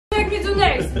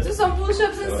nice. Do some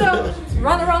push-ups and stuff.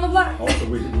 Run around the block. Also,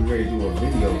 we ready to do a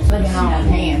video. Look at how I'm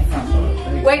paying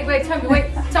from. Wait, Tommy,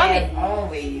 wait. Tommy. As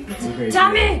always.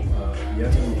 Tommy.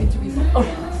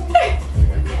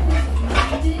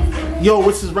 Yo,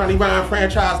 this is Ronnie Ryan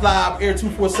Franchise Live, Air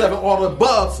 247, all the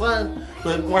above, son.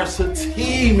 But Masha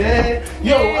T, man.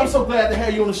 Yo, I'm so glad to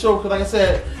have you on the show, because like I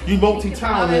said, you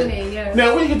multi-talented. Yeah.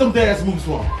 Now, where you get them dance moves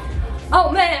from?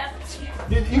 Oh, man.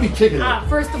 You be kicking it.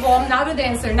 First of all, I'm not a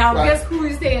dancer. Now, guess who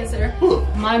is dancer? Who?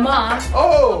 My mom.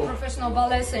 Oh. A professional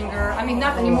ballet singer. I mean,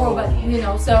 not anymore, but, you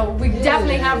know, so we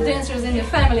definitely have dancers in the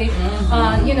family.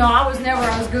 You know, I was never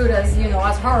as good as, you know,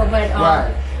 as her, but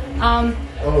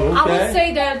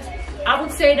I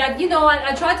would say that, you know,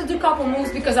 I try to do a couple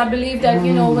moves because I believe that,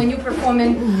 you know, when you're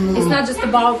performing, it's not just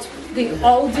about the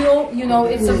audio, you know,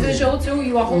 it's a visual too.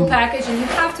 You're a whole package, and you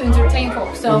have to entertain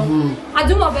folks. So I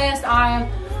do my best.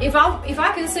 If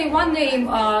I can say one name,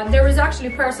 there is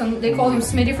actually a person, they call him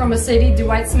Smitty from a city,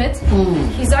 Dwight Smith.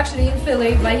 He's actually in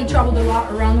Philly, but he traveled a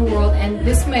lot around the world, and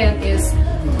this man is,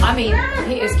 I mean,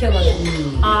 he is killing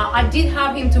it. I did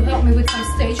have him to help me with some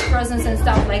stage presence and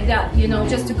stuff like that, you know,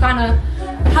 just to kind of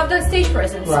have that stage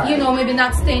presence, you know, maybe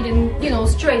not standing, you know,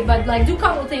 straight, but like do a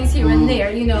couple things here and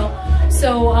there, you know.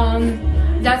 So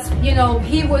that's, you know,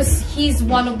 he's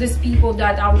one of these people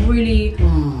that I really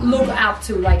look up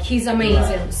to. Like, he's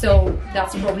amazing. So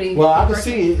that's probably. Well, I can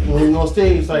see it when you're on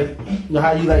stage, like, you know,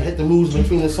 how you like hit the moves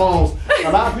between the songs.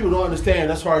 A lot of people don't understand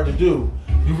that's hard to do.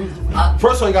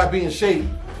 First of all, you gotta be in shape,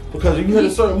 because if you hit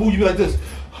a certain move, you be like this.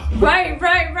 Right.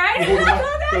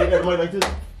 Everybody like this.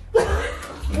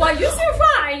 Well, you seem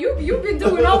fine. You've been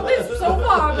doing all this so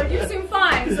far, but you seem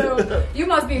fine. So you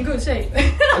must be in good shape.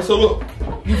 So look,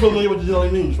 you familiar with the Daily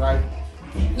News, right?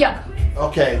 Yeah.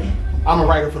 Okay, I'm a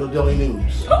writer for the Daily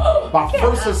News. My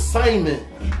first assignment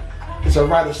is to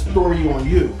write a story on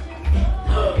you.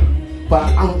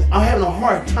 But I'm having a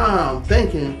hard time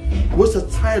thinking, what's the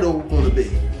title going to be?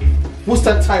 What's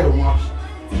that title, Masha?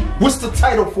 What's the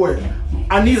title for it?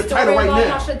 I need a title right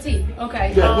now. Story about Masha T.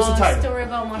 Okay. Yeah, what's the title? Story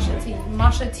about Masha T.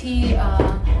 Masha T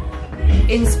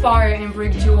inspire and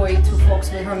bring joy to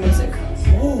folks with her music.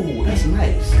 Oh, that's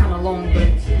nice. Kind of long, but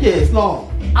yeah, it's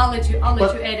long. I'll let you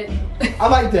edit. I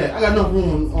like that. I got enough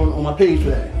room on my page for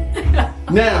that.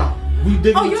 Now we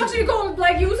did. Oh, you actually gonna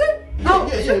like use it?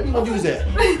 Yeah. We gonna use that.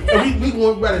 And we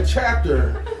gonna write a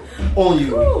chapter on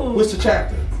you. Ooh. What's the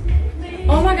chapter?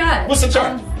 Oh my God. What's the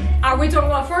chapter? Are we talking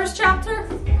about first chapter?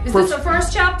 Is this the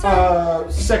first chapter?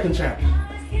 Second chapter.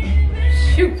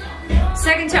 Shoot.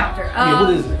 Second chapter. Yeah, what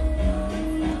is it?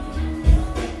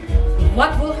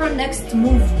 What will her next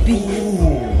move be?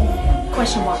 Ooh.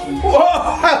 Question mark.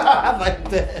 I like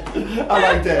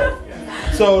that.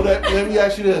 So let me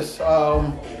ask you this.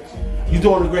 You're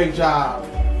doing a great job.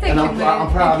 Thank you, man. I'm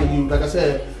proud of you. Like I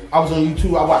said, I was on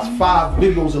YouTube. I watched 5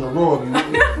 videos in a row of you.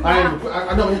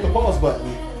 I never hit the pause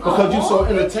button. Because you're so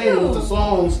entertaining with the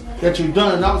songs that you've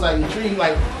done. And I was like intrigued,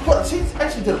 like, what? She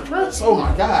actually did a Prince? Oh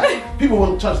my God. People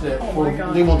won't touch that. Oh my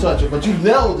God. They won't touch it. But you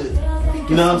nailed it.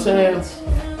 You know what I'm saying?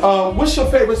 What's your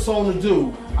favorite song to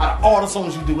do out of all the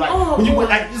songs you do? Like, when you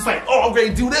went like, it's like, oh, I'm ready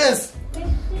to do this.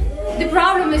 The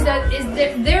problem is that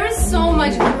there is so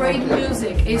much great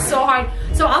music. It's so hard.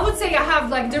 So I would say I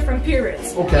have like different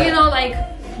periods. Okay. You know, like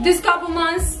this couple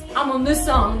months, I'm on this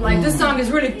song. Like this song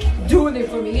is really doing it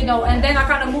for me, you know. And then I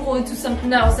kind of move on to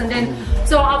something else. And then,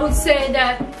 so I would say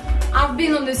that I've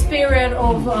been on this period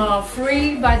of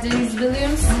Free by Denise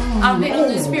Williams. I've been on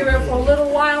this period for a little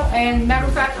while. And matter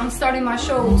of fact, I'm starting my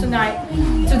show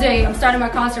today. I'm starting my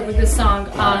concert with this song.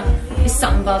 It's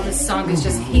something about this song. It's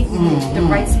just hitting the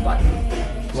right spot.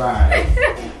 Right.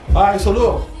 All right, so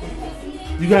look.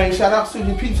 You got any shout outs to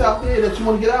your peeps out there that you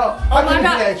want to get out? Oh my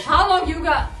God, how long you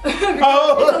got? It's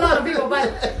a lot of people,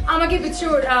 but I'm gonna keep it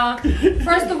short.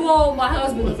 First of all, my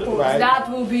husband, of course,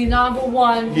 that will be number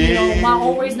one. Yeah. You know, my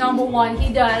always number one.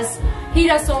 He does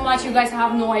so much, you guys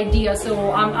have no idea.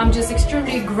 So I'm just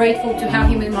extremely grateful to have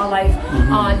him in my life.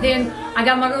 Then I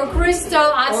got my girl Crystal.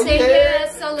 I say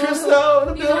yes. Hello.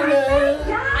 Crystal, you know,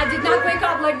 I did not wake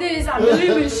up like this. I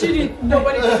believe in shitty.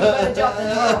 Nobody does a better job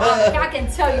than her. I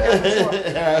can tell you that for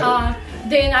sure.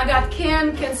 Then I got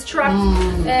Ken Construct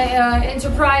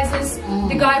Enterprises,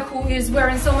 the guy who is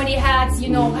wearing so many hats, you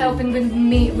know, helping with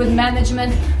me with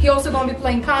management. He also gonna be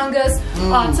playing congas.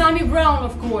 Tommy Brown,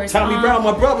 of course. Tommy Brown,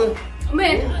 my brother.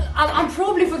 Man, I'm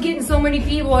probably forgetting so many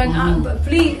people, and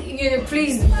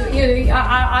please,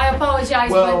 I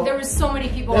apologize, but there is so many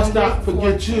people. Let's not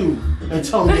forget you and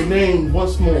tell me your name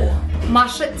once more.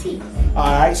 Masha T.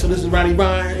 Alright, so this is Ronnie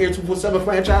Ryan, Air 247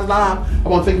 Franchise Live. I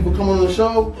want to thank you for coming on the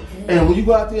show. And when you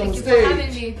go out there on the stage,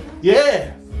 having me.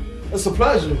 Yeah, It's a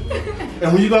pleasure.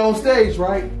 And when you go on stage,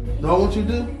 right? Know what you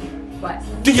do? What?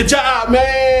 Do your job,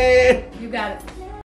 man. You got it.